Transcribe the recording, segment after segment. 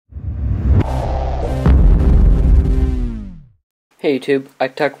Hey YouTube,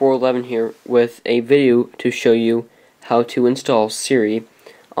 iTechWorld11 here with a video to show you how to install Siri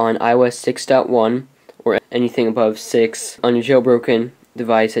on iOS 6.1 or anything above 6 on your jailbroken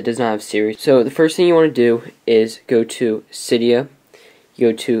device that does not have Siri. So the first thing you want to do is go to Cydia,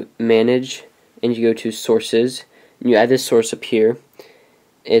 you go to Manage, and you go to Sources, and you add this source up here.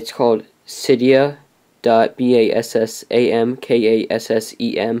 It's called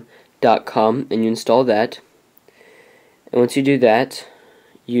cydia.bassamkassem.com, and you install that. And once you do that,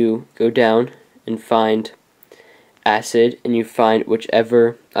 you go down and find Acid, and you find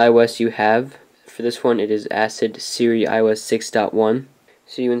whichever iOS you have. For this one, it is Acid Siri iOS 6.1.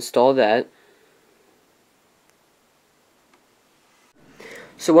 So you install that.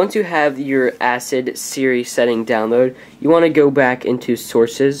 So once you have your Acid Siri setting download, you want to go back into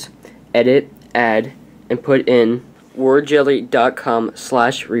Sources, Edit, Add, and put in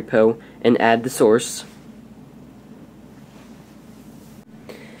wordjelly.com/repo and add the source.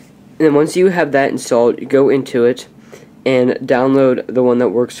 And then once you have that installed, you go into it and download the one that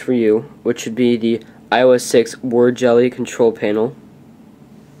works for you, which should be the iOS 6 WordJelly control panel.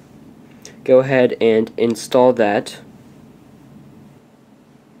 Go ahead and install that.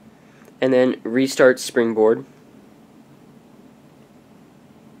 And then restart Springboard.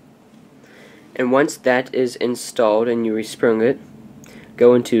 And once that is installed and you resprung it,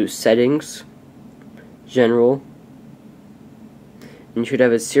 go into Settings, General, and you should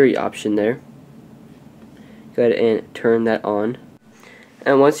have a Siri option there. Go ahead and turn that on.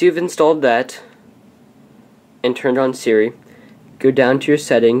 And once you've installed that and turned on Siri, go down to your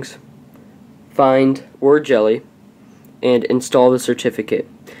settings, find WordJelly, and install the certificate.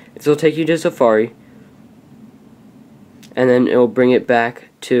 This will take you to Safari, and then it will bring it back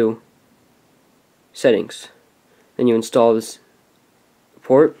to settings. Then you install this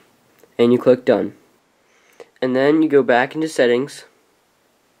port, and you click Done. And then you go back into settings,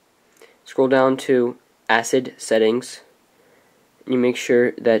 scroll down to Acid Settings, and you make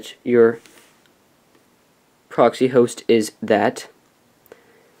sure that your proxy host is that,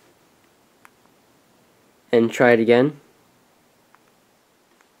 and try it again.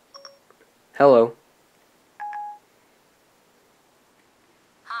 Hello.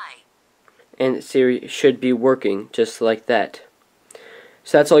 Hi. And Siri should be working just like that.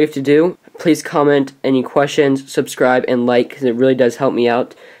 So that's all you have to do. Please comment any questions, subscribe, and like, because it really does help me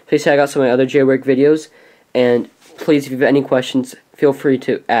out. Please check out some of my other Jailbreak videos, and please, if you have any questions, feel free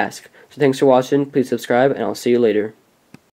to ask. So thanks for watching, please subscribe, and I'll see you later.